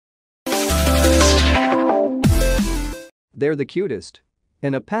They're the cutest.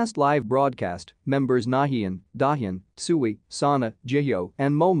 In a past live broadcast, members Nayeon, Dahyun, Sui, Sana, Chaeyoung,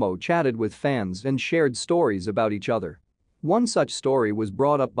 and Momo chatted with fans and shared stories about each other. One such story was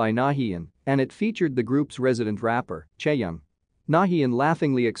brought up by Nayeon, and it featured the group's resident rapper, Chaeyoung. Nayeon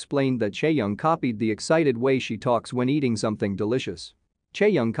laughingly explained that Chaeyoung copied the excited way she talks when eating something delicious.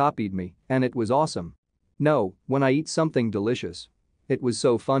 Chaeyoung copied me, and it was awesome. No, when I eat something delicious. It was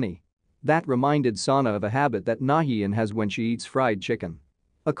so funny. That reminded Sana of a habit that Nayeon has when she eats fried chicken.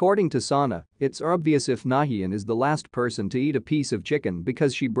 According to Sana, it's obvious if Nayeon is the last person to eat a piece of chicken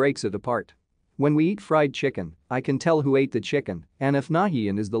because she breaks it apart. When we eat fried chicken, I can tell who ate the chicken, and if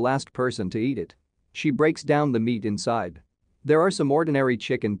Nayeon is the last person to eat it. She breaks down the meat inside. There are some ordinary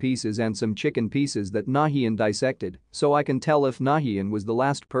chicken pieces and some chicken pieces that Nayeon dissected, so I can tell if Nayeon was the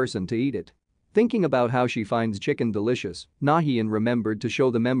last person to eat it. Thinking about how she finds chicken delicious, Nayeon remembered to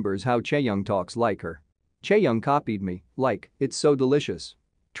show the members how Chaeyoung talks like her. Chaeyoung copied me, like, it's so delicious.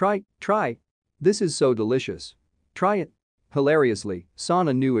 Try. This is so delicious. Try it. Hilariously,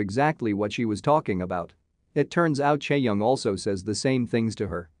 Sana knew exactly what she was talking about. It turns out Chaeyoung also says the same things to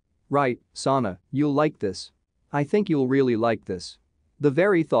her. Right, Sana, you'll like this. I think you'll really like this. The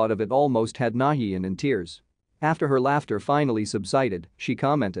very thought of it almost had Nayeon in tears. After her laughter finally subsided, she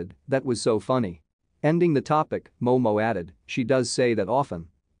commented, that was so funny. Ending the topic, Momo added, she does say that often.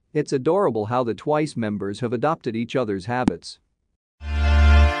 It's adorable how the Twice members have adopted each other's habits.